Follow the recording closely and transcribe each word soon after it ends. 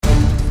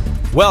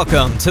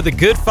Welcome to the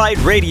Good Fight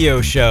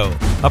Radio Show,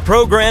 a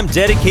program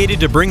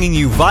dedicated to bringing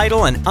you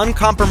vital and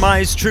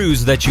uncompromised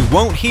truths that you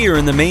won't hear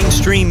in the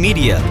mainstream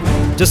media,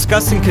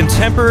 discussing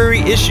contemporary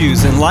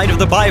issues in light of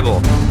the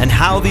Bible and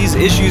how these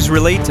issues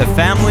relate to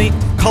family,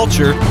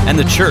 culture, and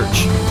the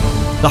church.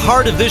 The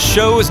heart of this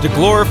show is to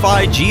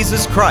glorify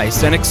Jesus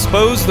Christ and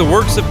expose the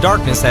works of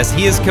darkness as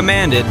He is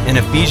commanded in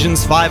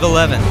Ephesians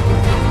 5:11.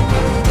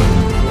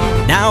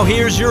 Now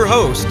here's your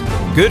host,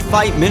 Good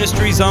Fight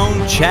Ministries'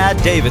 own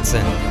Chad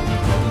Davidson.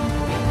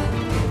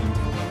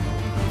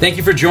 Thank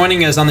you for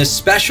joining us on this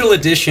special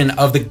edition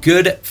of the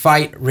Good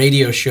Fight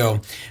Radio Show.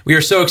 We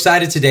are so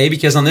excited today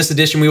because on this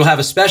edition we will have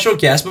a special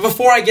guest. But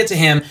before I get to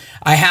him,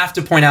 I have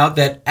to point out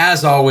that,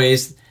 as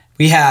always,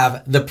 we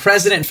have the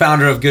president and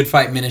founder of Good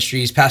Fight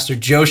Ministries, Pastor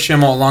Joe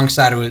Schimmel,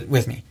 alongside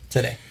with me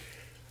today.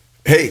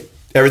 Hey,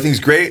 everything's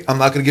great. I'm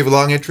not going to give a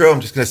long intro. I'm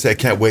just going to say I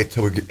can't wait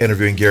till we're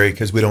interviewing Gary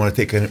because we don't want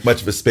to take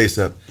much of a space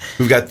up.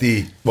 We've got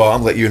I'm going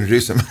to let you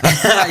introduce him.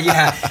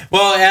 Yeah.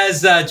 Well,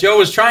 as Joe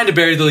was trying to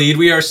bury the lead,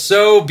 we are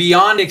so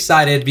beyond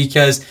excited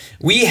because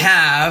we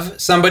have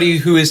somebody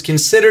who is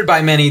considered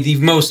by many the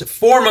most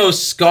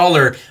foremost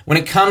scholar when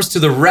it comes to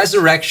the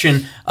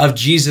resurrection of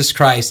Jesus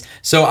Christ.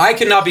 So I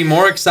could not be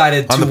more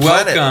excited to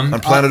welcome on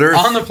planet Earth.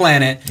 On the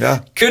planet.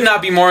 Yeah. Could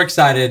not be more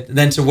excited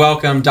than to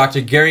welcome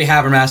Dr. Gary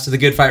Habermas to the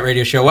Good Fight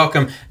Radio Show.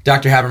 Welcome,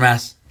 Dr.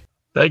 Habermas.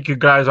 Thank you,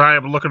 guys. I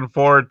am looking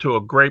forward to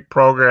a great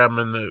program,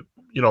 and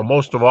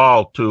most of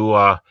all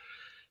to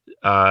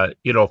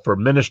for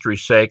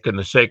ministry's sake and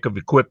the sake of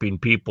equipping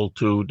people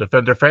to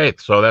defend their faith.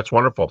 So that's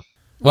wonderful.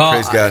 Well,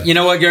 praise God. You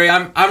know what, Gary?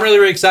 I'm really,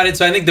 really excited.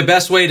 So I think the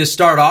best way to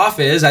start off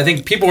is, I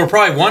think people were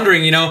probably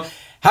wondering,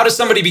 how does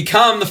somebody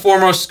become the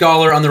foremost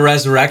scholar on the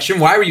resurrection?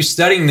 Why were you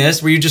studying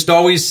this? Were you just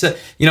always,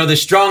 the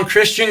strong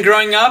Christian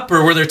growing up,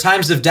 or were there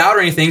times of doubt or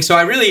anything? So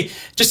I really,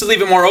 just to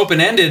leave it more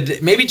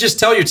open-ended, maybe just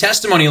tell your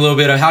testimony a little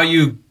bit of how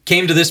you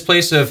came to this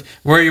place of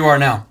where you are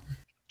now.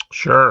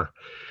 Sure.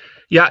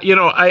 Yeah,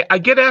 I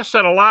get asked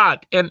that a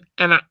lot, and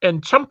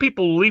some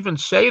people will even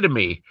say to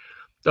me,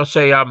 they'll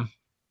say,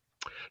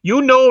 you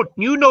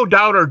no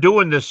doubt are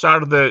doing this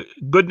out of the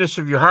goodness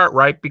of your heart,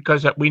 right?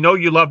 Because we know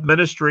you love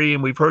ministry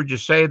and we've heard you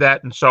say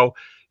that. And so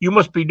you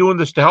must be doing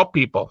this to help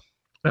people.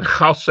 And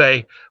I'll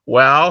say,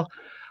 well,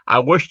 I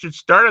wished it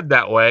started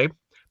that way,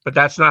 but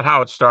that's not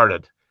how it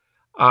started.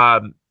 I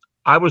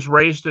was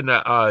raised in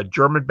a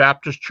German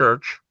Baptist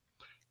church,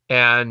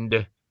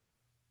 and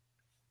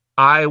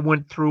I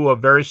went through a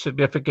very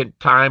significant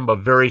time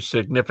of very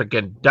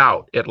significant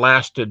doubt. It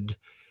lasted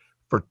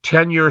for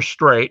 10 years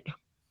straight.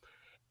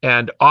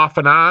 And off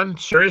and on,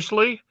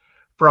 seriously,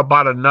 for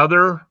about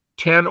another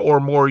 10 or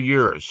more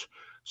years.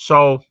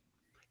 So,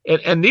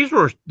 and these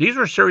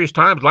were serious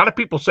times. A lot of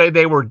people say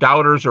they were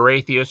doubters or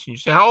atheists, and you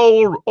say, how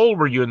old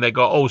were you? And they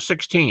go,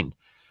 16.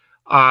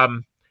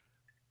 When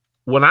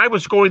I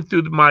was going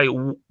through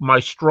my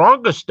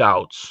strongest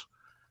doubts,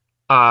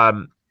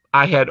 I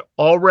had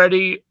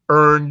already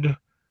earned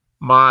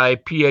my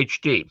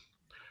PhD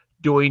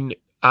doing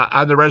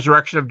on the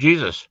resurrection of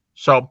Jesus.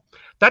 So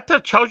that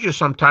tells you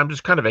sometimes, it's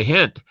kind of a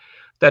hint,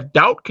 that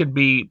doubt can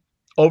be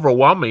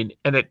overwhelming,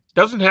 and it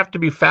doesn't have to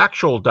be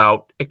factual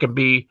doubt. It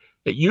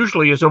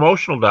usually is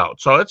emotional doubt.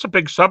 So it's a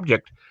big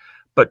subject.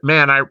 But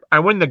man, I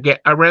ran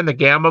the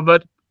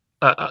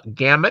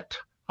gamut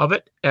of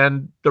it,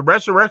 and the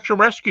resurrection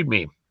rescued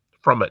me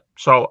from it.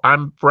 So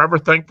I'm forever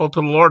thankful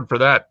to the Lord for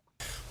that.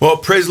 Well,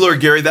 praise the Lord,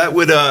 Gary. That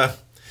would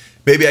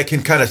maybe I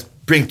can kind of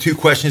bring two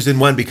questions in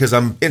one, because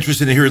I'm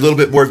interested to hear a little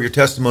bit more of your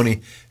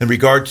testimony in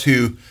regard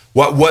to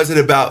what was it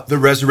about the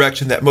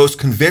resurrection that most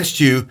convinced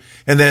you,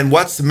 and then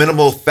what's the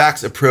minimal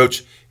facts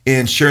approach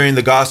in sharing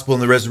the gospel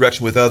and the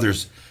resurrection with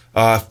others.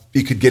 If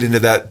you could get into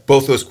that,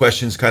 both those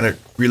questions kind of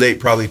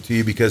relate probably to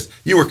you because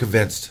you were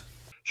convinced.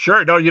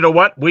 Sure. No, you know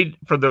what?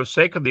 For the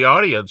sake of the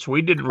audience,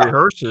 we didn't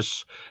rehearse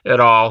this at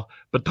all,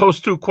 but those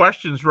two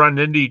questions run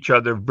into each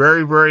other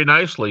very, very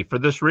nicely for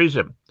this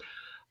reason.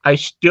 I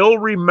still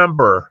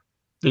remember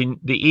the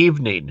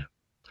evening.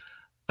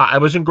 I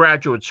was in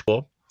graduate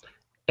school,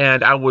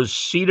 and I was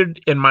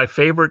seated in my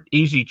favorite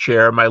easy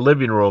chair in my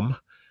living room,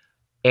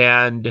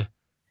 and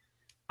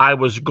I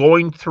was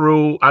studying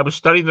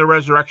the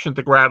resurrection at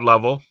the grad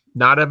level,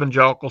 not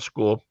evangelical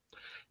school,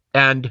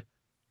 and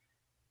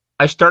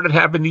I started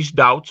having these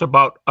doubts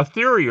about a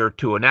theory or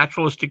two, a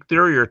naturalistic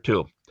theory or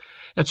two.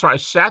 And so I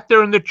sat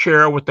there in the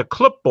chair with a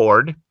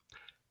clipboard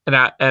and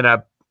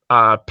a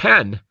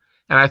pen,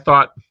 and I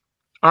thought,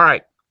 all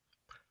right,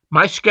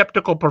 my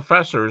skeptical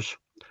professors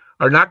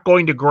are not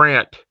going to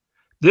grant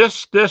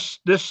this,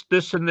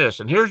 and this.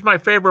 And here's my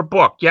favorite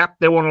book. Yep,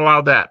 they won't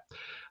allow that.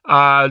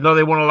 No,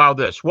 they won't allow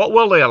this. What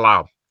will they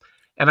allow?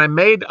 And I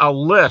made a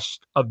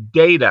list of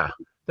data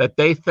that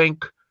they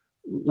think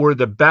were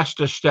the best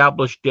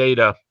established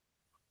data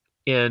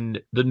in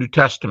the New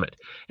Testament.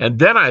 And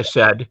then I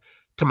said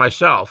to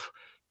myself,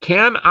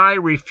 can I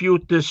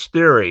refute this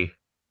theory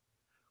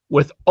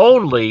with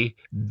only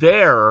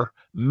their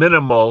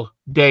minimal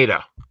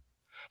data?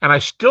 And I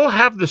still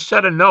have the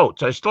set of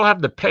notes. I still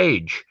have the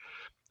page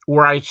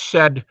where I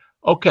said,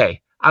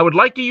 okay, I would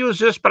like to use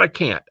this, but I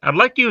can't. I'd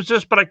like to use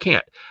this, but I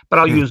can't. But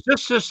I'll use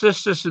this,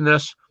 and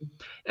this.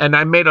 And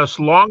I made a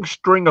long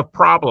string of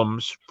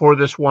problems for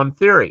this one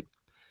theory.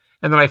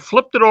 And then I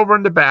flipped it over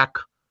in the back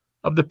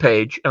of the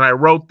page, and I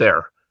wrote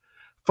there,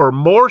 for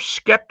more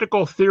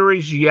skeptical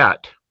theories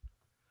yet,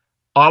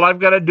 all I've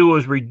got to do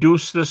is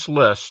reduce this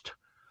list,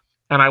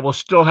 and I will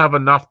still have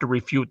enough to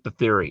refute the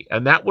theory.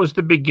 And that was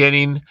the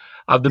beginning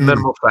of the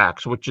minimal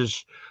facts, which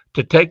is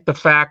to take the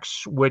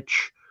facts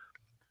which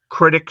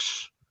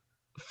critics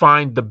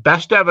find the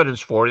best evidence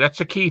for. That's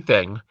the key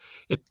thing.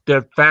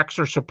 The facts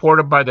are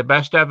supported by the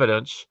best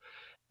evidence.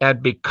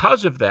 And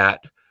because of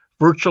that,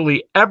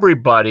 virtually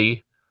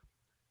everybody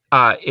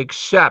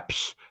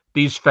accepts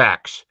these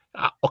facts.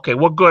 Okay,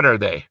 what good are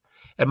they?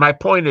 And my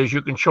point is,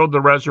 you can show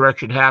the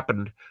resurrection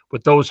happened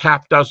with those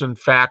half dozen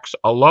facts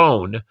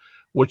alone,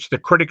 which the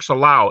critics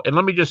allow. And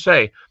let me just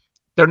say,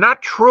 they're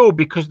not true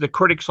because the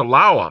critics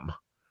allow them.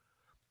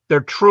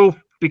 They're true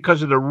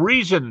because of the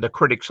reason the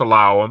critics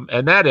allow them,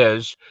 and that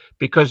is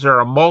because there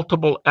are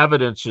multiple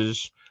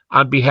evidences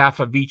on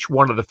behalf of each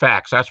one of the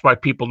facts. That's why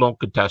people don't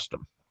contest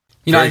them.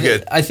 You know,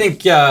 I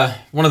think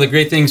one of the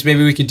great things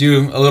maybe we could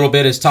do a little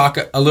bit is talk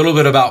a little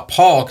bit about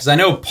Paul, because I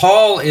know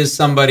Paul is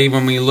somebody,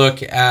 when we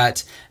look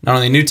at not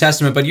only the New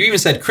Testament, but you even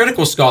said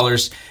critical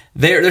scholars,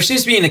 there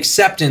seems to be an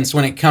acceptance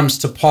when it comes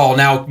to Paul.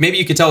 Now, maybe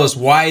you could tell us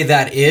why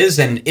that is,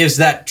 and is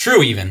that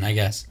true even, I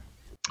guess?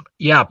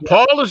 Yeah,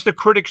 Paul is the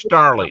critic's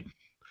darling.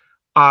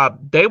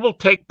 They will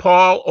take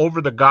Paul over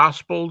the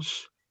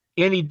Gospels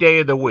any day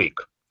of the week.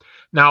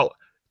 Now,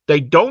 they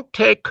don't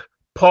take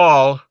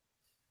Paul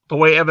the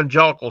way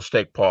evangelicals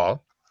take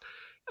Paul.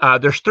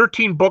 There's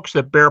 13 books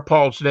that bear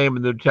Paul's name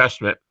in the New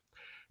Testament.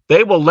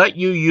 They will let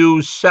you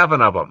use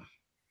 7 of them.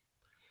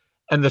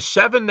 And the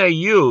 7 they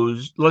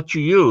let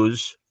you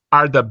use,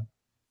 are the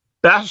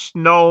best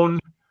known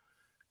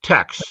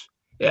texts.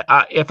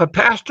 If a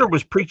pastor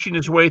was preaching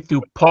his way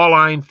through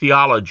Pauline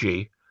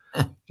theology,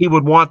 he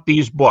would want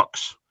these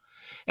books.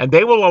 And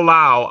they will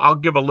allow, I'll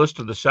give a list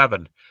of the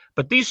 7,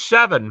 but these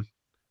 7,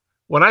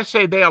 when I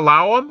say they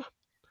allow them,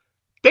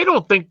 they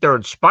don't think they're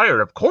inspired.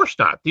 Of course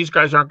not. These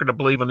guys aren't going to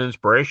believe in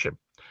inspiration.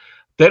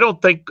 They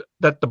don't think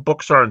that the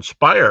books are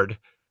inspired,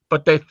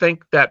 but they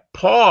think that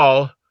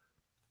Paul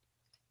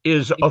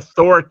is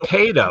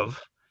authoritative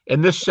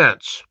in this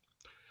sense.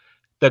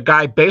 The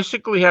guy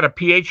basically had a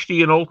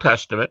PhD in Old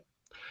Testament.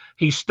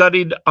 He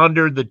studied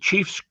under the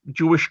chief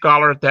Jewish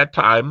scholar at that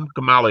time,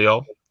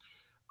 Gamaliel.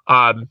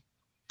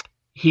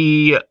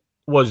 He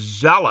was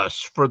zealous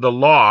for the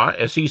law,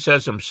 as he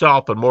says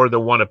himself in more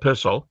than one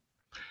epistle.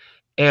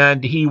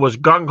 And he was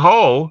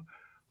gung-ho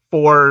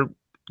for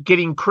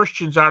getting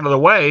Christians out of the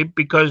way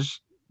because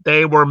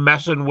they were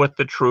messing with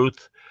the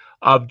truth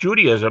of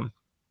Judaism.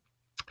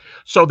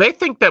 So they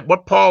think that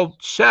what Paul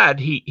said,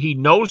 he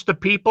knows the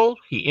people,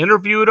 he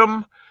interviewed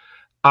them,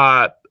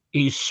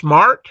 he's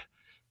smart,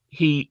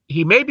 he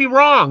may be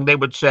wrong, they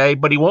would say,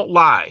 but he won't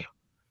lie.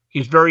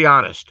 He's very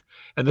honest.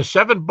 And the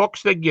 7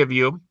 books they give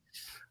you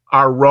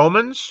are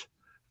Romans,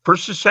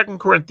 1st and 2nd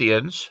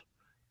Corinthians,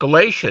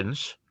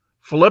 Galatians,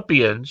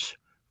 Philippians,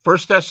 1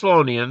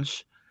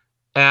 Thessalonians,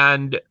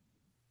 and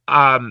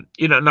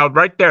now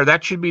right there,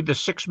 that should be the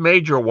 6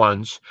 major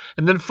ones.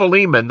 And then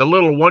Philemon, the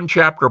little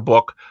 1-chapter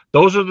book,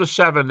 those are the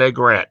 7 they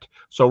grant.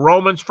 So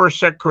Romans,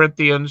 1st, 2nd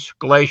Corinthians,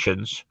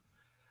 Galatians,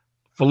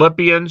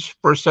 Philippians,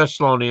 1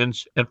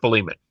 Thessalonians, and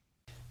Philemon.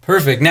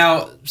 Perfect.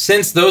 Now,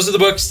 since those are the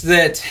books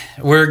that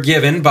were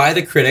given by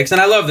the critics, and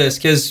I love this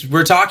because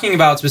we're talking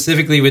about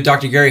specifically with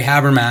Dr. Gary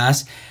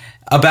Habermas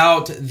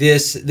about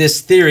this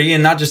theory,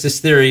 and not just this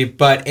theory,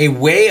 but a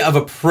way of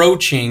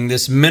approaching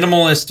this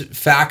minimalist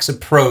facts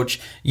approach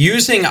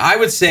using, I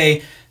would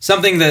say,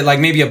 something that like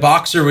maybe a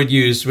boxer would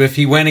use if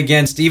he went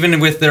against, even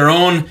with their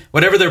own,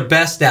 whatever they're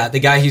best at, the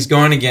guy he's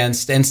going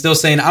against, and still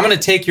saying, I'm going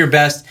to take your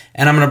best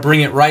and I'm going to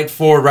bring it right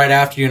forward right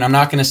after you, and I'm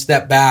not going to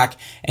step back.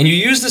 And you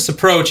use this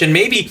approach, and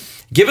maybe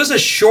give us a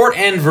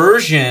short-end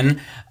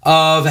version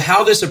of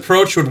how this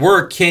approach would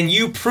work. Can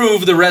you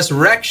prove the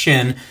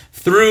resurrection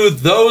through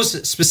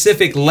those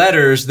specific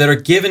letters that are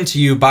given to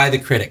you by the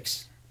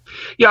critics?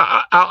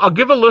 Yeah, I'll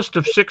give a list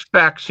of 6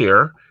 facts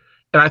here,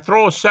 and I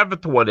throw a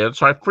 7th one in,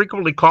 so I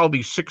frequently call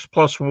these 6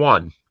 plus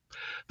 1.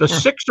 The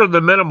 6 are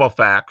the minimal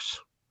facts,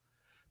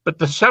 but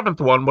the 7th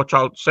one, which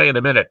I'll say in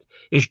a minute,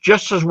 is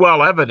just as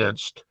well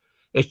evidenced.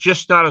 It's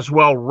just not as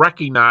well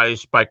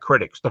recognized by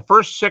critics. The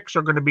first 6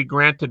 are going to be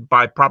granted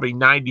by probably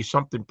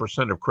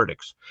 90-something% of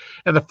critics.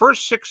 And the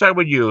first 6 I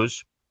would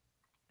use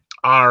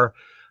are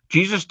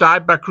Jesus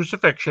died by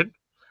crucifixion.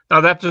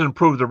 Now, that doesn't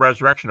prove the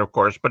resurrection, of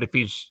course, but if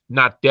he's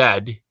not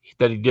dead,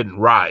 then he didn't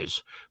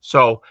rise.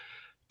 So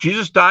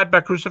Jesus died by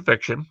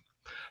crucifixion.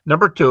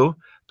 Number 2,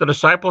 the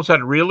disciples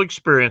had real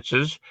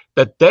experiences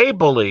that they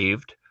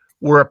believed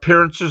were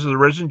appearances of the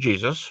risen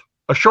Jesus.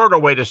 A shorter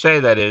way to say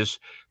that is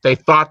they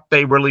thought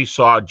they really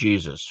saw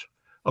Jesus.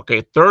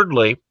 Okay,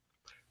 thirdly,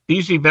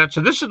 these events,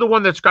 and this is the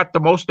one that's got the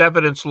most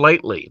evidence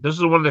lately. This is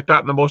the one that's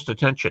gotten the most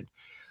attention.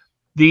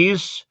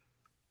 These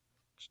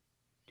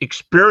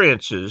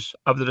experiences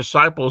of the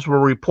disciples were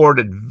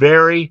reported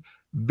very,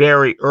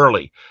 very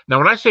early. Now,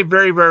 when I say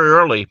very, very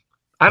early,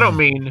 I don't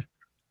mean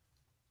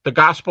the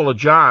Gospel of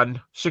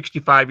John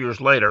 65 years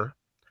later.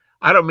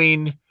 I don't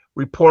mean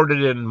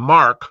reported in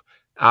Mark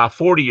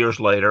 40 years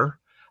later.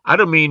 I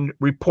don't mean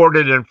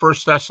reported in 1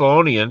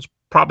 Thessalonians,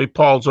 probably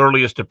Paul's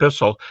earliest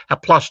epistle,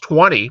 at plus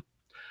 20.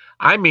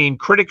 I mean,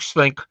 critics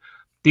think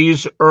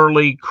these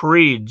early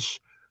creeds,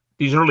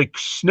 these early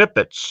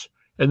snippets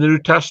in the New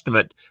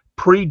Testament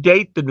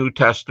predate the New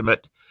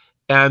Testament,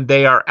 and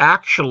they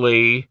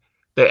actually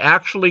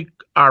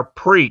are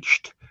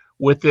preached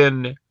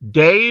within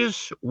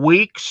days,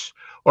 weeks,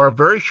 or a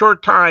very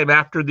short time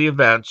after the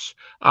events,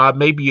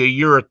 maybe a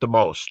year at the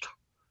most.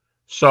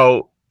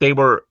 So they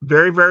were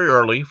very, very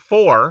early.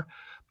 4,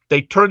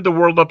 they turned the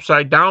world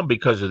upside down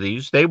because of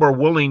these. They were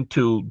willing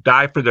to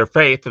die for their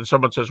faith. And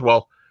someone says,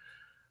 well,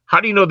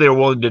 how do you know they were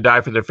willing to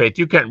die for their faith?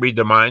 You can't read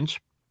their minds.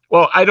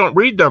 Well, I don't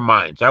read their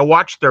minds. I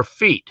watch their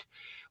feet.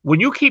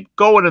 When you keep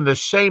going in the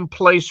same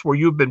place where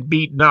you've been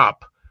beaten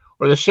up,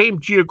 or the same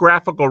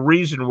geographical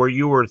region where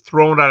you were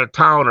thrown out of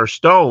town or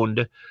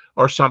stoned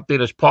or something,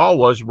 as Paul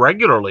was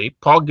regularly,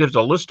 Paul gives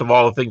a list of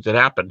all the things that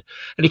happened.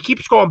 And he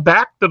keeps going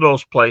back to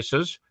those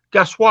places.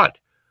 Guess what?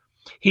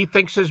 He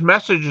thinks his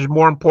message is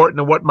more important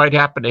than what might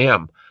happen to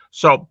him.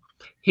 So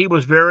he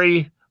was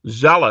very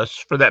zealous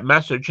for that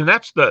message. And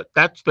that's the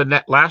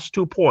last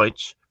 2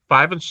 points,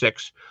 5 and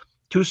 6.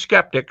 2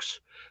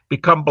 skeptics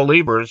become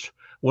believers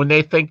when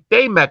they think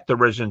they met the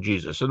risen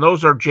Jesus. And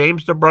those are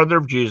James, the brother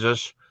of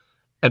Jesus,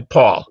 and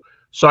Paul.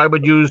 So I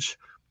would use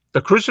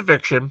the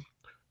crucifixion,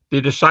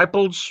 the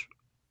disciples'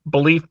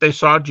 belief they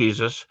saw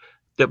Jesus,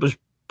 that was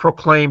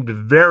proclaimed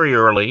very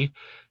early.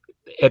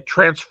 It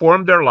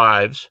transformed their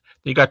lives.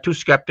 You got 2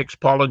 skeptics,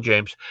 Paul and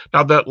James.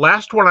 Now, the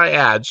last one I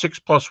add, 6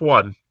 plus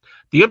 1,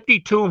 the empty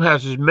tomb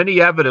has as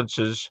many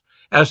evidences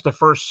as the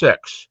first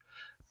 6,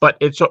 but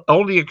it's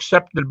only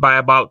accepted by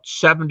about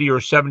 70 or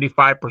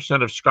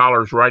 75% of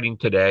scholars writing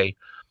today,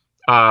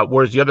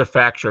 whereas the other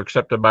facts are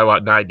accepted by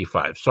about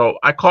 95. So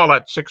I call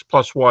that 6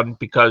 plus 1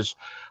 because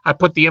I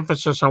put the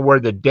emphasis on where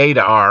the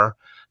data are,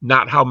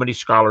 not how many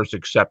scholars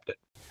accept it.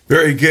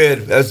 Very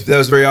good. That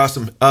was very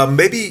awesome.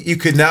 Maybe you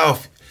could now,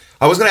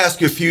 I was going to ask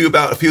you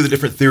about a few of the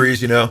different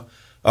theories,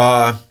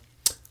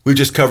 we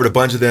just covered a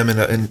bunch of them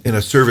in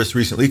a service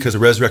recently because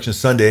of Resurrection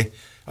Sunday.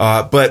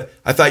 But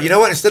I thought, you know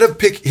what, instead of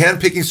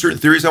hand-picking certain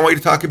theories I want you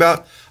to talk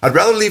about, I'd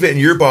rather leave it in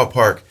your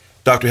ballpark,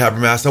 Dr.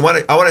 Habermas.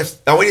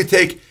 I want you to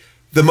take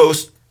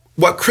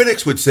what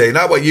critics would say,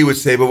 not what you would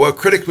say, but what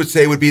critics would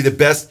say would be the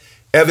best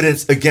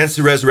evidence against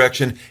the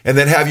resurrection, and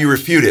then have you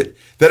refute it.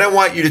 Then I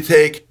want you to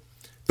take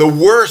the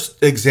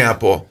worst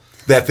example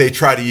that they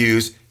try to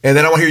use, and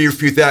then I want to hear you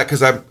refute that,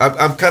 because I'm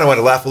kind of want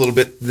to laugh a little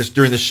bit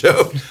during the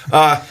show.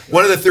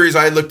 One of the theories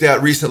I looked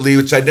at recently,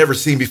 which I'd never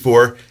seen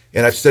before,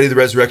 and I've studied the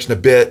resurrection a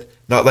bit,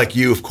 not like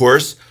you, of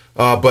course,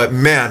 but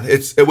man,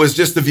 it was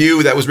just the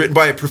view that was written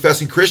by a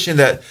professing Christian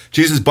that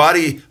Jesus'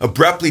 body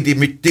abruptly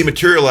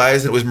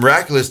dematerialized, and it was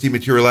miraculous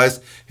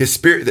dematerialized. His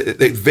spirit,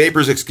 the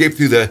vapors escaped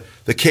through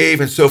the cave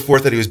and so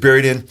forth that he was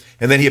buried in,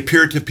 and then he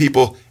appeared to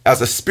people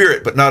as a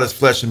spirit, but not as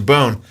flesh and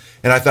bone.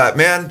 And I thought,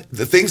 man,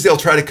 the things they'll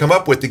try to come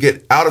up with to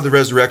get out of the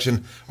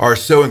resurrection are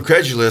so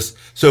incredulous.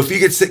 So if you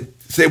could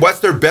say what's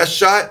their best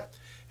shot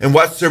and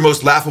what's their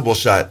most laughable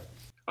shot?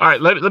 All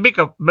right, let me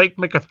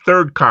make a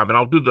third comment.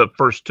 I'll do the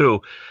first 2,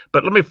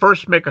 but let me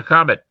first make a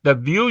comment. The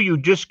view you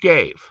just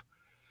gave,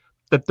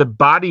 that the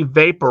body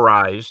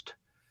vaporized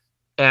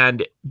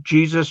and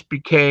Jesus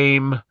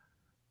appeared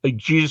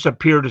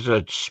as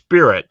a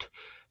spirit,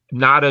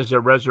 not as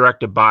a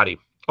resurrected body.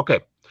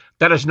 Okay,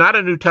 that is not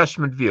a New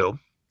Testament view,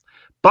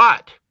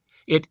 but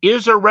it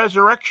is a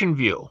resurrection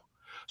view.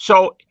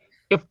 So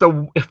if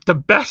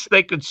the best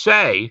they could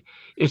say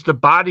is the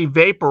body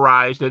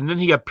vaporized and then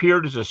he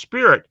appeared as a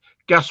spirit,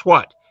 guess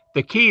what?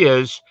 The key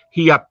is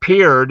he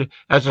appeared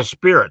as a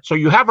spirit. So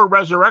you have a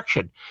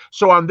resurrection.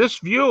 So on this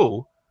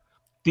view,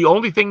 the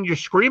only thing you're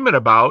screaming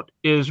about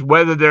is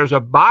whether there's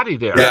a body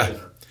there. Yeah,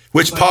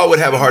 which Paul would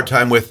have a hard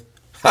time with.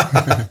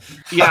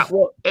 Yeah,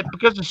 well,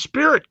 because the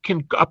spirit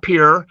can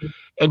appear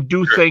and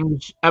do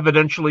things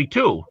evidentially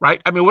too,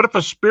 right? I mean, what if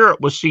a spirit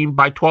was seen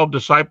by 12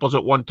 disciples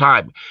at one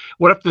time?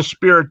 What if the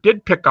spirit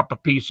did pick up a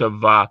piece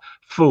of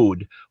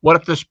food? What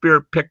if the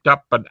spirit picked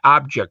up an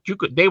object?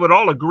 They would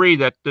all agree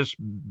that this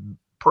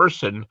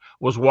person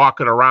was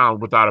walking around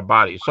without a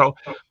body. So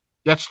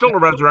that's still a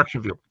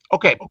resurrection view.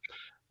 Okay,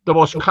 the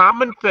most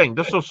common thing,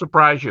 this will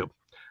surprise you.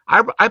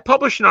 I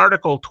published an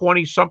article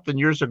 20-something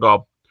years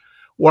ago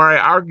where I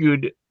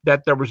argued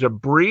that there was a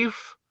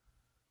brief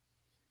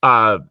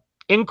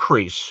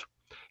increase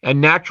in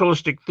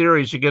naturalistic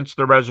theories against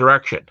the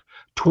resurrection.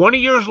 20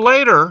 years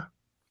later,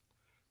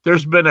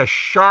 there's been a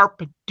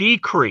sharp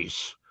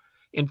decrease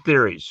in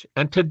theories.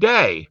 And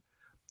today,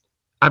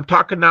 I'm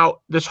talking now,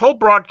 this whole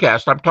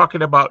broadcast, I'm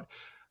talking about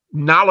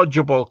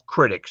knowledgeable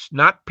critics,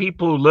 not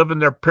people who live in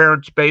their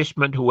parents'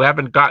 basement, who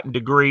haven't gotten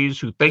degrees,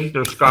 who think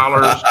they're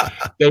scholars.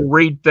 They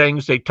read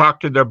things, they talk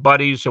to their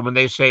buddies, and when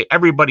they say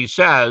everybody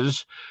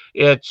says,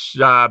 it's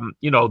them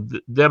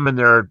and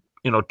their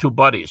 2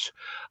 buddies.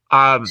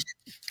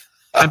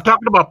 I'm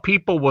talking about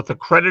people with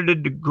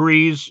accredited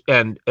degrees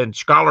and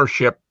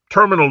scholarship,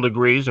 terminal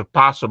degrees, if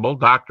possible,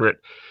 doctorate,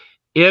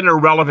 in a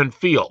relevant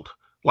field,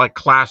 like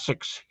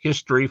classics,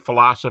 history,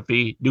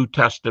 philosophy, New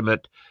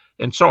Testament,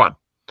 and so on.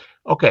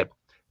 Okay,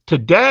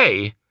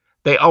 today,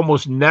 they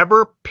almost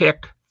never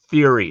pick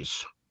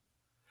theories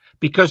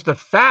because the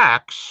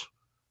facts,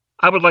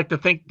 I would like to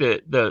think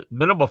that the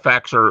minimal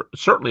facts are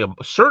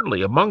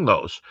certainly among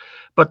those,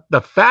 but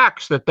the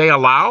facts that they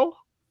allow,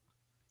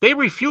 they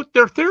refute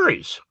their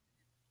theories.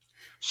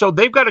 So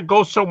they've got to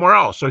go somewhere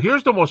else. So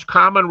here's the most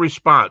common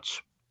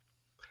response.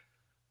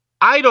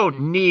 I don't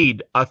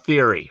need a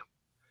theory.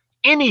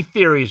 Any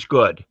theory is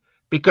good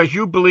because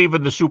you believe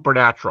in the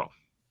supernatural.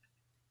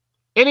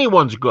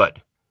 Anyone's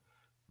good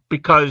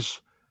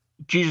because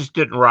Jesus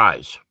didn't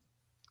rise.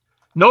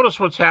 Notice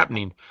what's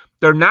happening.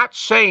 They're not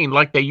saying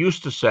like they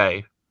used to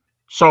say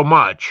so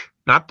much.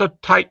 Not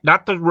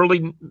the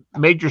really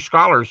major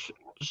scholars.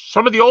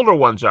 Some of the older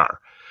ones are.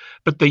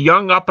 But the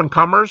young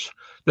up-and-comers,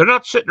 they're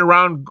not sitting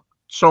around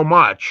so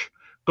much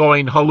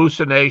going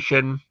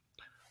hallucination.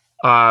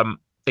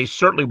 They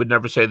certainly would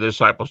never say the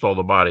disciples stole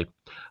the body.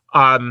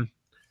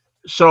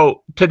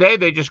 So today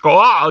they just go,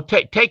 oh,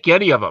 take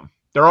any of them.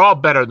 They're all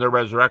better than the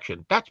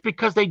resurrection. That's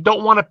because they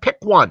don't want to pick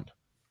one.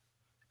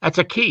 That's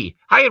a key.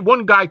 I had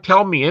one guy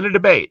tell me in a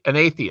debate, an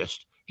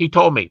atheist. He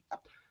told me,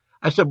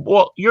 I said,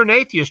 well, you're an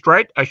atheist,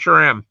 right? I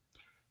sure am.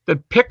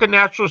 Then pick a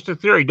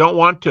naturalistic theory. Don't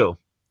want to.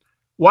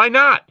 Why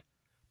not?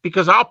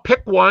 Because I'll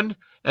pick one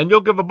and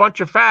you'll give a bunch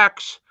of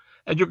facts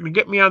and you're going to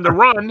get me on the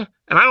run.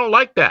 And I don't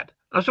like that.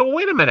 I said, well,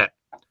 wait a minute.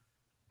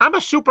 I'm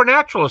a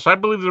supernaturalist. I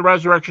believe the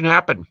resurrection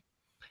happened.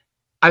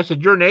 I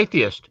said, you're an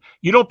atheist.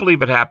 You don't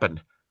believe it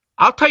happened.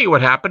 I'll tell you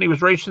what happened. He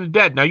was raised from the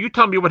dead. Now you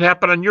tell me what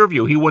happened on your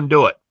view. He wouldn't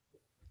do it.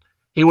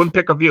 He wouldn't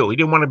pick a view. He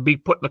didn't want to be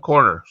put in the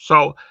corner.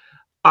 So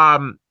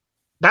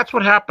that's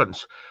what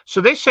happens.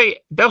 So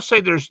they'll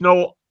say there's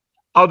no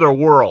other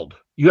world.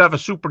 You have a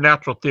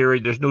supernatural theory.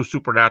 There's no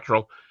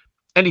supernatural.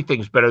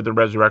 Anything's better than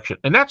resurrection.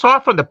 And that's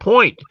often the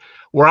point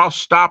where I'll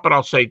stop and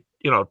I'll say,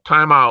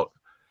 time out.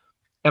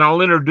 And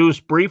I'll introduce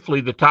briefly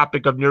the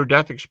topic of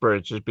near-death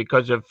experiences,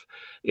 because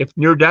if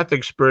near-death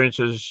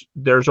experiences,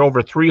 there's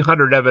over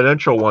 300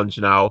 evidential ones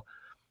now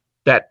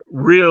that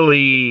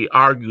really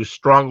argue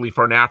strongly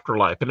for an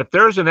afterlife. And if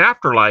there's an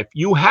afterlife,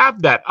 you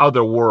have that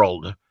other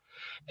world.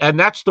 And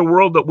that's the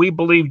world that we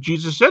believe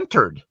Jesus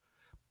entered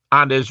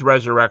on his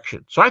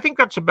resurrection. So I think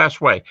that's the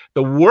best way.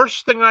 The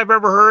worst thing I've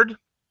ever heard,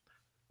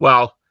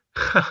 well,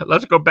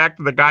 let's go back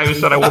to the guy who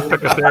said I won't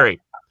pick a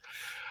theory.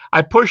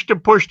 I pushed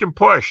and pushed and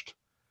pushed.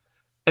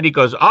 And he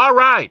goes, all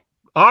right.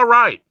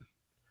 The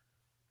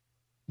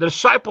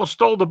disciples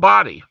stole the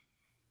body.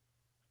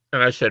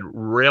 And I said,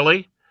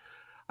 really?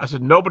 I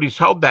said, nobody's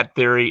held that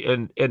theory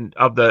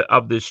of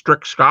the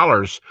strict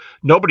scholars.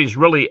 Nobody's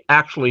really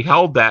actually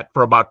held that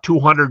for about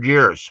 200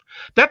 years.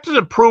 That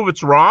doesn't prove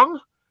it's wrong.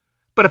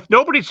 But if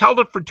nobody's held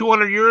it for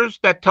 200 years,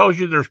 that tells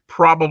you there's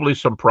probably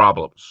some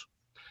problems.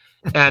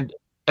 And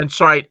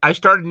so I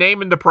started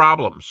naming the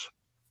problems.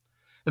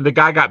 And the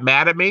guy got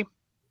mad at me.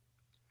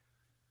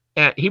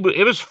 And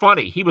it was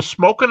funny. He was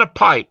smoking a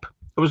pipe.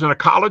 It was in a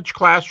college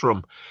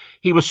classroom.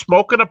 He was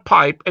smoking a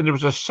pipe, and there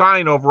was a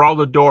sign over all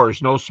the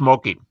doors, no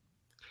smoking.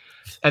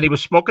 And he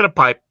was smoking a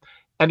pipe,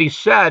 and he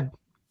said,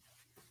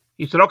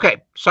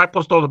 okay,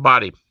 disciples stole the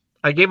body.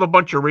 I gave a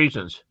bunch of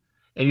reasons.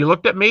 And he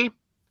looked at me,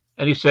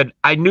 and he said,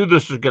 I knew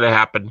this was going to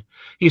happen.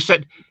 He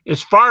said,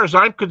 as far as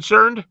I'm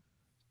concerned,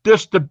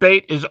 this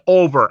debate is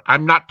over.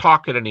 I'm not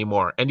talking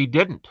anymore. And he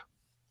didn't.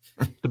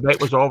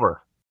 Debate was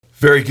over.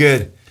 Very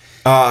good.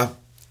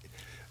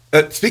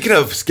 Speaking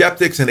of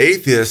skeptics and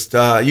atheists,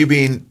 you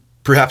being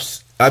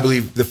perhaps, I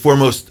believe, the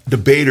foremost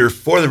debater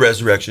for the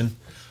resurrection,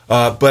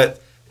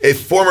 but a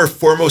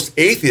foremost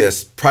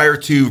atheist prior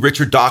to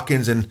Richard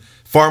Dawkins, and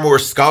far more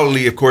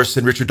scholarly, of course,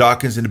 than Richard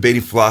Dawkins in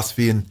debating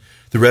philosophy and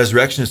the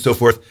resurrection and so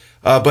forth.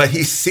 But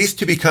he ceased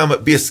to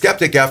be a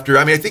skeptic after,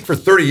 I think for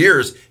 30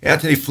 years,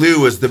 Antony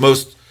Flew was the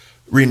most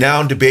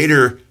renowned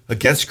debater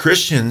against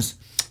Christians.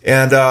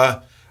 And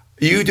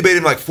you debated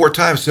him like 4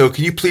 times. So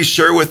can you please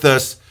share with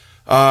us,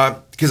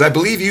 because I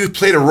believe you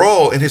played a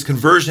role in his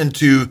conversion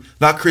to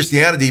not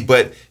Christianity,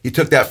 but he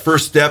took that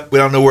first step. We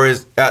don't know where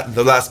he's at in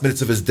the last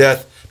minutes of his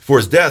death, before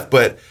his death,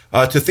 but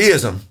to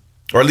theism,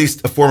 or at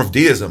least a form of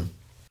deism.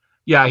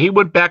 Yeah, he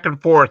went back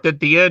and forth. At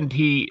the end,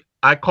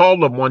 I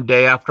called him one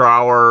day after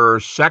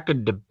our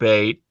second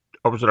debate,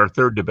 or was it our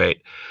third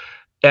debate?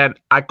 And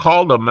I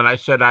called him and I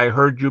said, I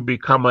heard you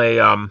become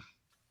a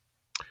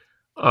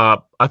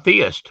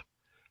theist.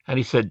 And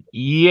he said,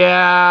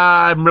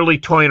 yeah, I'm really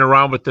toying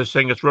around with this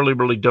thing. It's really,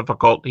 really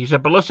difficult. He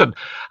said, but listen,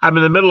 I'm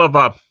in the middle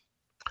of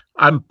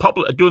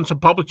doing some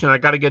publishing. I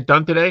got to get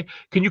done today.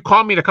 Can you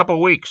call me in a couple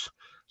of weeks?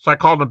 So I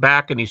called him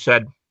back and he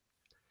said,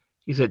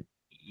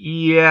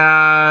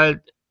 yeah,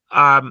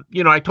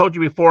 I told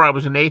you before I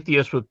was an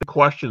atheist with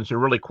questions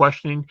and really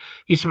questioning.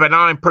 He said, but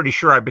now I'm pretty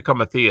sure I've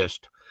become a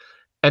theist.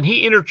 And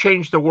he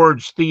interchanged the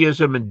words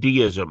theism and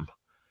deism,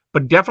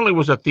 but definitely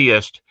was a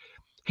theist.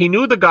 He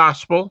knew the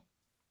gospel.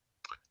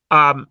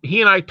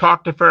 he and I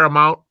talked a fair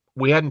amount.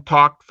 We hadn't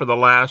talked for the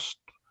last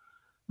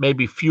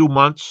maybe few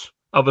months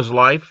of his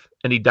life,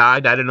 and he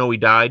died. I didn't know he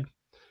died.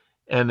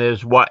 And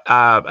his what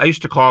I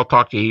used to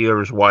talk to he or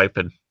his wife,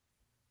 and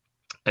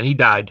he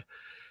died.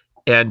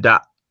 And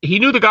he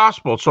knew the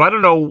gospel, so I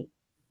don't know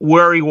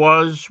where he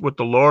was with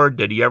the Lord.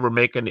 Did he ever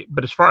make any?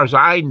 But as far as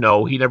I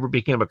know, he never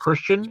became a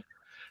Christian.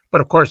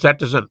 But of course, that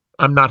doesn't.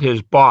 I'm not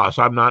his boss.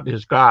 I'm not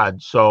his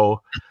God.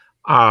 So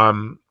I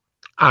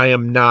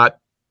am not.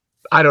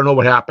 I don't know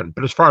what happened.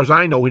 But as far as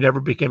I know, he never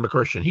became a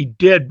Christian. He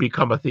did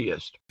become a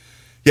theist.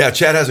 Yeah,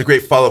 Chad has a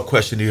great follow-up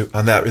question to you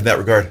on that in that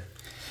regard.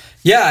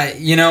 Yeah,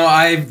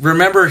 I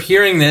remember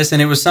hearing this,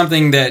 and it was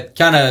something that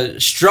kind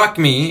of struck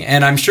me,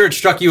 and I'm sure it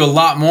struck you a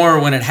lot more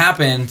when it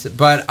happened,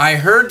 but I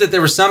heard that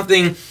there was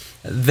something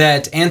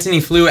that Antony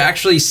Flew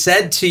actually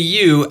said to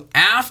you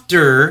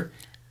after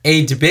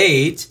a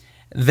debate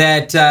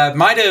that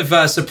might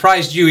have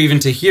surprised you even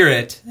to hear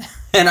it,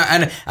 and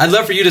I'd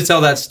love for you to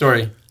tell that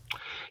story.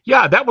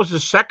 Yeah, that was the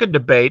second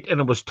debate, and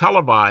it was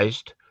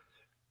televised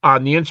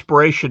on the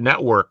Inspiration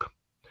Network,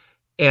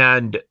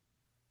 and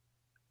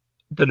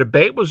the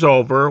debate was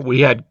over.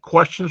 We had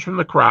questions from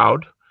the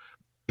crowd,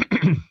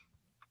 and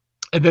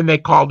then they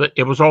called it.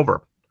 It was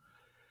over.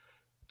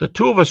 The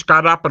two of us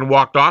got up and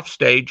walked off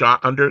stage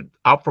out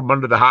from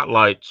under the hot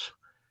lights,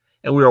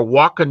 and we were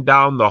walking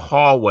down the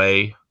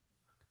hallway.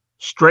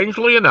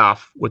 Strangely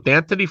enough, with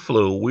Antony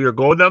Flew, we were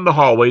going down the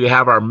hallway to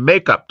have our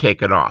makeup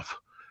taken off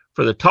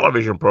for the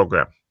television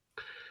program.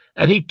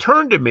 And he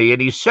turned to me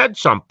and he said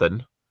something,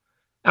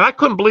 and I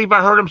couldn't believe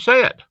I heard him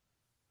say it.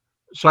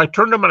 So I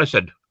turned to him and I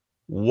said,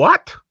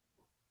 "What?"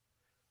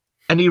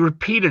 And he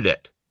repeated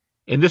it.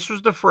 And this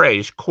was the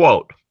phrase,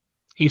 quote,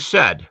 he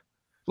said,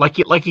 like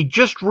he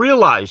just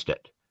realized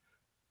it.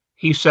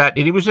 He said,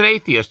 and he was an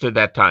atheist at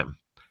that time.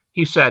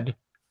 He said,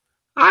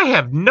 "I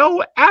have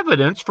no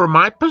evidence for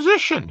my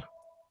position."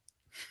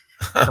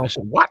 And I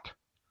said, "What?"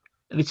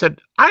 And he said,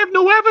 "I have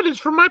no evidence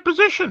for my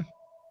position."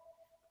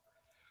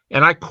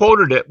 And I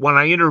quoted it when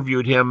I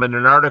interviewed him in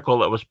an article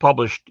that was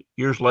published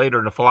years later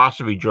in a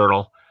philosophy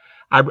journal.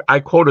 I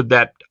quoted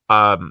that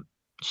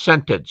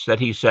sentence that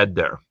he said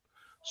there.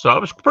 So it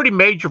was pretty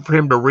major for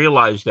him to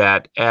realize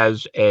that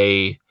as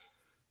the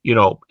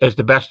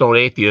best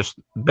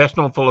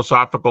known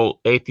philosophical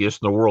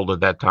atheist in the world at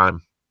that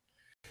time.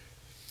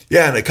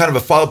 Yeah, and a kind of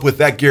a follow-up with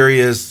that, Gary,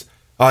 is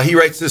he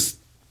writes this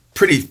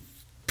pretty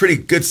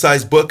good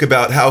sized book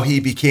about how he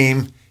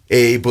became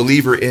a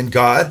believer in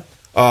God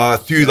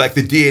through like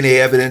the DNA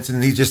evidence,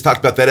 and he just talked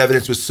about that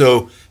evidence was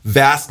so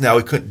vast now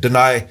he couldn't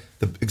deny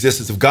the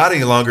existence of God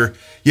any longer.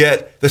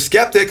 Yet the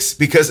skeptics,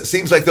 because it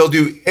seems like they'll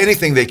do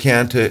anything they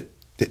can to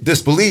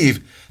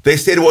disbelieve, they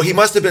stated, well, he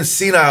must have been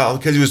senile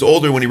because he was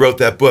older when he wrote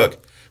that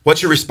book.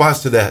 What's your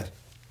response to that?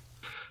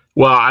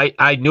 Well,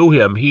 I knew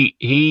him.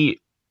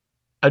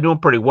 I knew him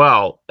pretty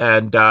well,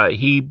 and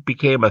he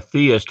became a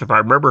theist, if I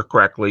remember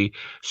correctly,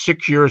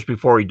 6 years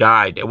before he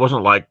died. It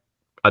wasn't like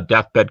a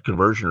deathbed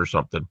conversion or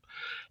something.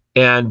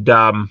 And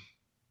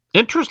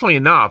interestingly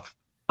enough,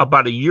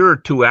 about a year or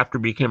two after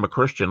he became a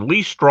Christian,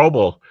 Lee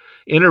Strobel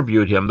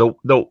interviewed him.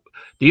 The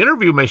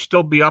interview may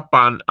still be up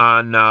on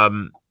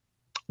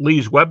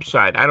Lee's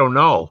website. I don't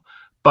know.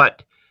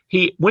 But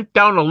he went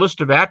down a list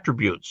of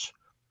attributes,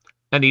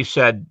 and he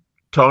said,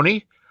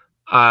 "Tony,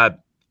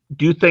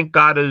 do you think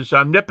God is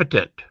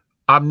omnipotent,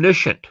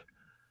 omniscient,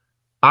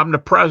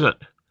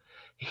 omnipresent?"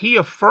 He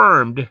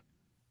affirmed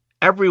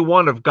every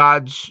one of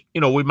God's,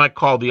 we might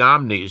call the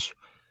omnis.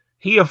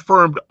 He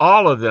affirmed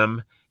all of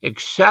them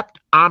except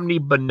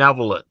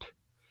omnibenevolent.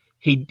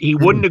 He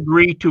wouldn't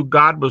agree to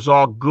God was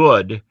all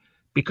good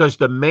because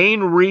the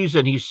main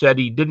reason he said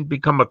he didn't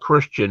become a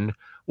Christian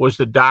was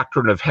the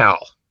doctrine of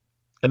hell.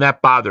 And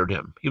that bothered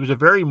him. He was a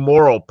very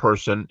moral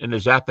person in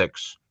his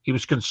ethics. He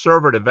was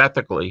conservative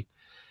ethically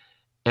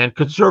and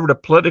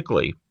conservative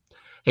politically.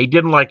 He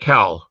didn't like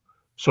hell.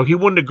 So he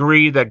wouldn't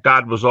agree that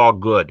God was all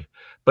good.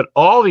 But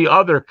all the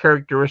other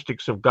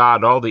characteristics of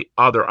God, all the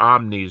other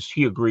omnis,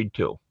 he agreed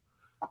to.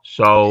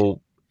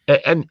 So,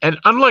 and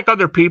unlike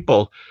other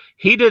people,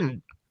 he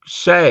didn't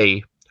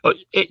say,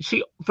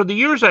 for the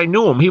years I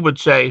knew him, he would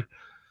say,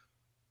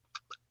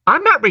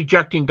 "I'm not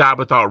rejecting God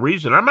without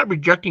reason. I'm not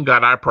rejecting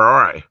God a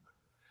priori."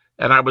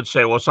 And I would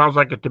say, "Well, it sounds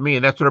like it to me."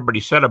 And that's what everybody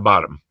said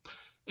about him.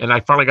 And I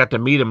finally got to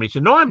meet him. And he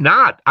said, "No, I'm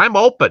not. I'm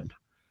open."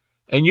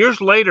 And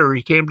years later,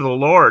 he came to the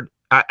Lord.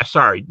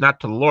 Sorry, not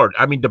to the Lord.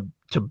 I mean,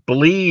 to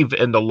believe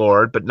in the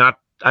Lord, but not,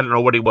 I don't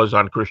know what he was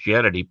on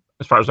Christianity.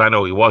 As far as I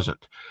know, he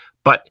wasn't.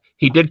 But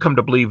he did come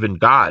to believe in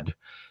God.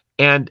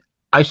 And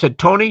I said,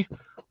 "Tony,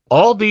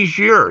 all these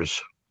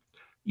years,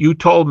 you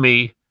told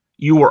me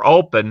you were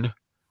open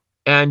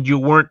and you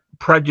weren't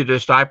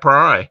prejudiced a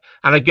priori.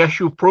 And I guess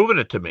you've proven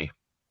it to me."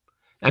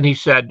 And he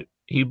said,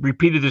 he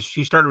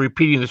started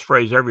repeating this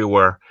phrase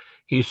everywhere.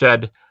 He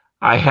said,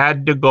 "I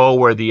had to go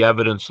where the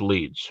evidence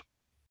leads."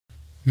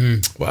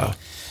 Wow.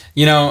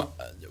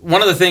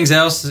 One of the things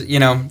else,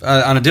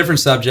 on a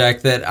different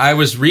subject, that I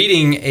was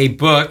reading a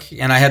book,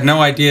 and I had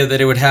no idea that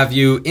it would have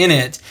you in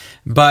it,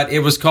 but it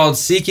was called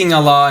Seeking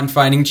Allah and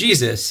Finding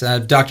Jesus,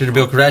 Dr.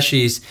 Nabil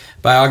Qureshi's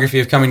biography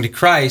of coming to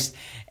Christ.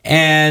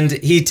 And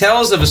he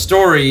tells of a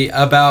story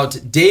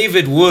about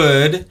David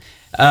Wood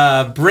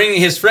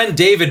bringing his friend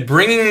David,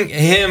 bringing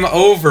him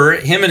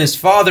and his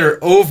father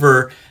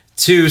over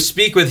to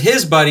speak with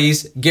his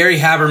buddies, Gary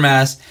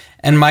Habermas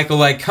and Michael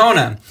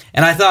Licona.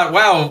 And I thought,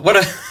 wow,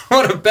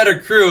 what a better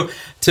crew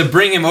to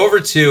bring him over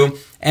to.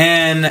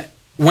 And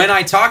when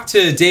I talked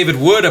to David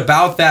Wood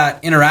about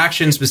that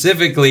interaction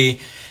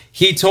specifically,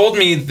 he told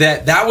me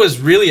that was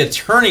really a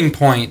turning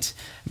point,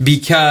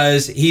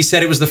 because he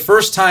said it was the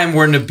first time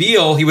where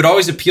Nabil, he would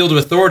always appeal to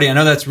authority. I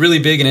know that's really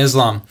big in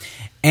Islam.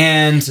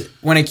 And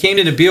when it came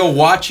to Nabil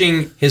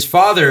watching his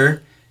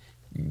father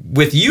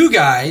with you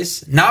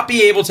guys not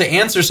be able to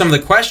answer some of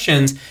the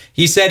questions,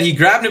 he said he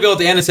grabbed Nabil at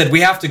the end and said,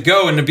 "We have to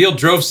go." And Nabil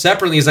drove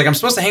separately. He's like, "I'm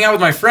supposed to hang out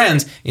with my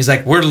friends." He's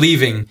like, "We're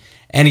leaving."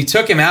 And he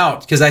took him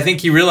out because I think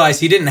he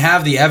realized he didn't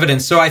have the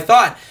evidence. So I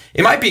thought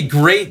it might be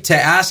great to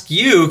ask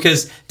you,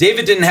 because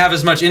David didn't have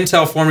as much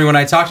intel for me when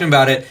I talked to him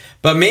about it,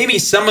 but maybe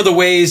some of the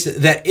ways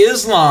that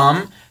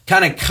Islam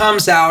kind of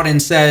comes out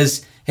and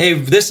says, hey,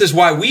 this is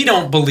why we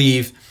don't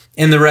believe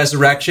in the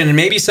resurrection, and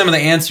maybe some of the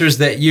answers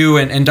that you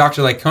and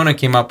Dr. Licona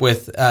came up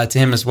with to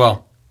him as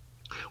well.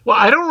 Well,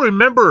 I don't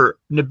remember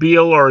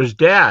Nabil or his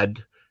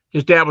dad.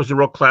 His dad was a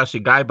real classy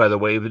guy, by the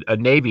way, a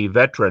Navy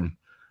veteran,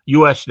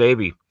 U.S.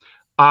 Navy.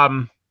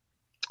 I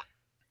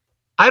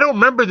don't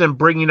remember them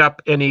bringing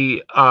up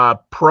any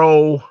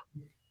pro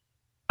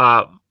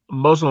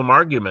Muslim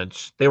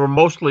arguments. They were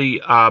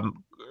mostly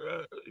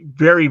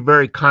very,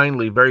 very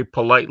kindly, very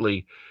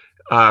politely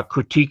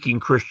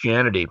critiquing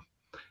Christianity.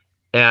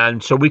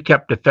 And so we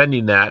kept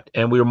defending that,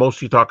 and we were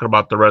mostly talking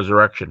about the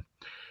resurrection.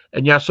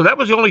 And yeah, so that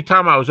was the only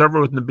time I was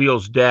ever with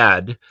Nabil's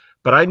dad,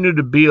 but I knew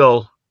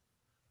Nabil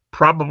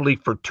probably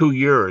for 2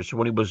 years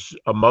when he was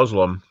a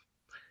Muslim,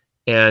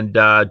 and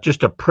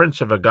just a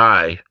prince of a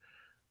guy,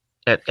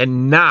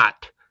 and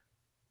not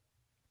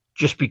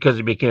just because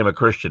he became a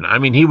Christian. I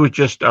mean, he was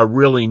just a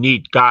really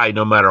neat guy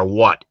no matter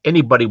what.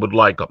 Anybody would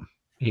like him.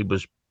 He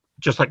was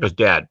just like his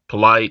dad,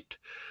 polite,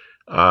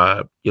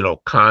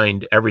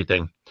 kind,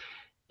 everything.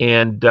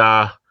 And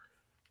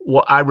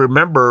well, I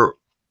remember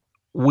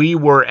we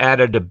were at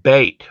a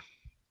debate.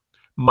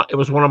 It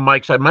was one of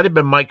Mike's, it might have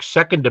been Mike's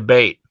second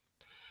debate.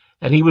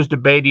 And he was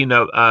debating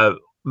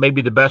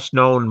maybe the best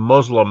known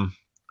Muslim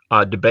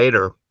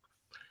debater.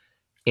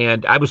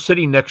 And I was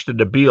sitting next to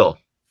Nabil,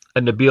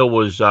 and Nabil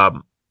was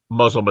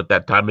Muslim at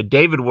that time. And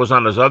David was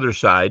on his other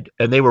side,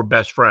 and they were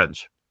best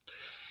friends.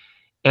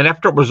 And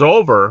after it was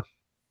over,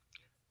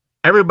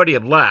 everybody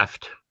had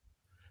left.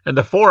 And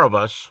the four of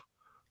us,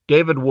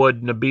 David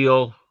Wood,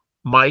 Nabil,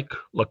 Mike,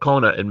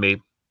 Licona, and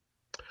me,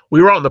 we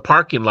were out in the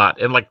parking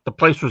lot, and like the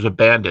place was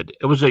abandoned.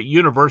 It was a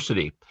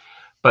university,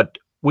 but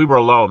we were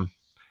alone.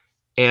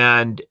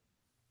 And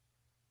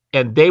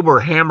they were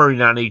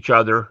hammering on each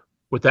other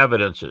with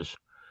evidences.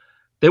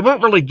 They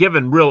weren't really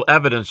given real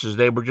evidences.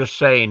 They were just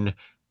saying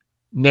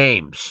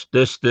names,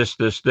 this.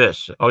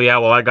 Oh yeah,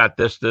 well, I got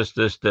this,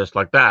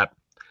 like that.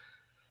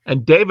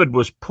 And David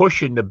was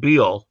pushing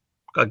Nabil.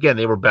 Again,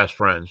 they were best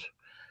friends.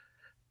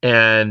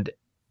 And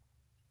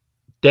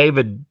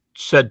David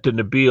said to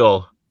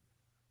Nabil,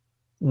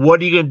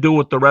 "What are you going to do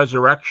with the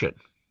resurrection?"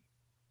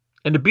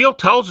 And Nabil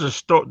tells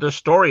this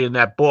story in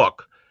that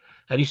book.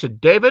 And he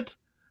said, "David,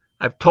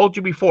 I've told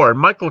you before," and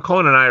Michael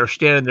Licona and I are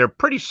standing there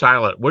pretty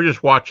silent. We're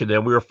just watching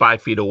them. We were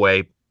 5 feet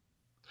away.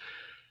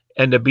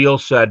 And Nabil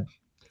said,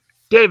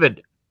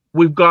 "David,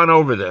 we've gone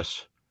over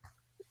this.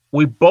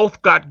 We both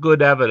got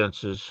good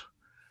evidences.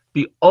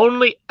 The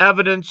only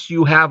evidence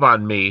you have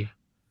on me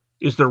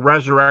is the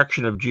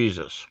resurrection of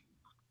Jesus.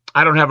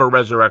 I don't have a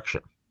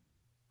resurrection."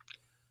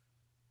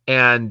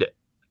 And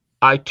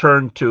I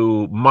turned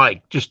to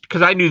Mike, just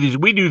because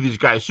we knew these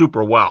guys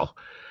super well.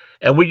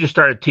 And we just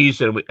started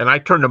teasing. And I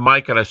turned to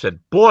Mike and I said,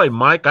 "Boy,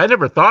 Mike, I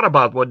never thought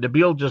about what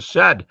Nabil just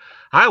said.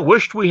 I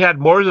wished we had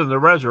more than the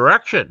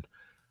resurrection.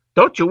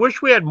 Don't you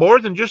wish we had more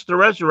than just the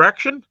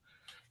resurrection?"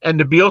 And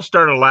Nabil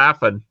started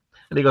laughing.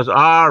 And he goes,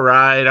 all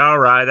right.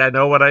 I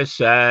know what I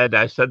said.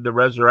 I said the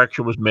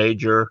resurrection was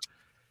major.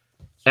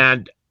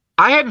 And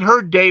I hadn't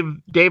heard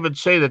David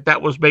say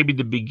that was maybe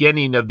the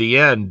beginning of the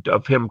end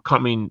of him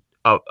coming,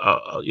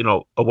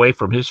 away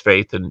from his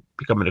faith and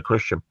becoming a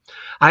Christian.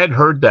 I hadn't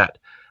heard that.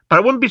 But I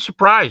wouldn't be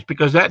surprised,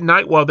 because that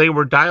night while they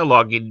were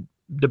dialoguing,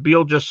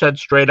 Nabil just said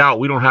straight out,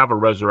 "We don't have a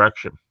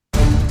resurrection."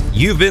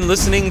 You've been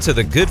listening to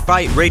the Good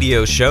Fight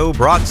Radio Show,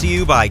 brought to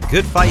you by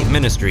Good Fight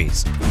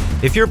Ministries.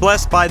 If you're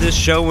blessed by this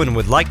show and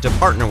would like to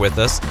partner with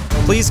us,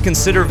 please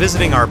consider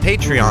visiting our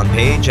Patreon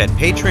page at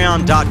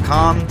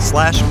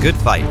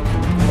patreon.com/goodfight.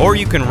 Or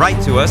you can write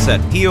to us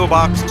at P.O.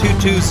 Box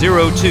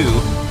 2202,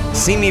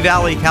 Simi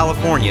Valley,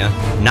 California,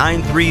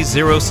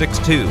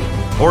 93062.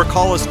 Or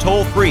call us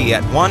toll-free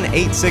at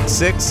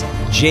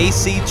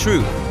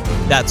 1-866-JC-TRUTH.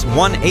 That's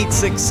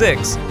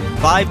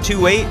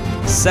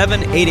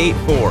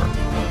 1-866-528-7884.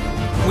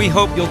 We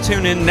hope you'll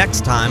tune in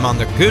next time on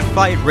the Good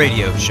Fight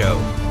Radio Show.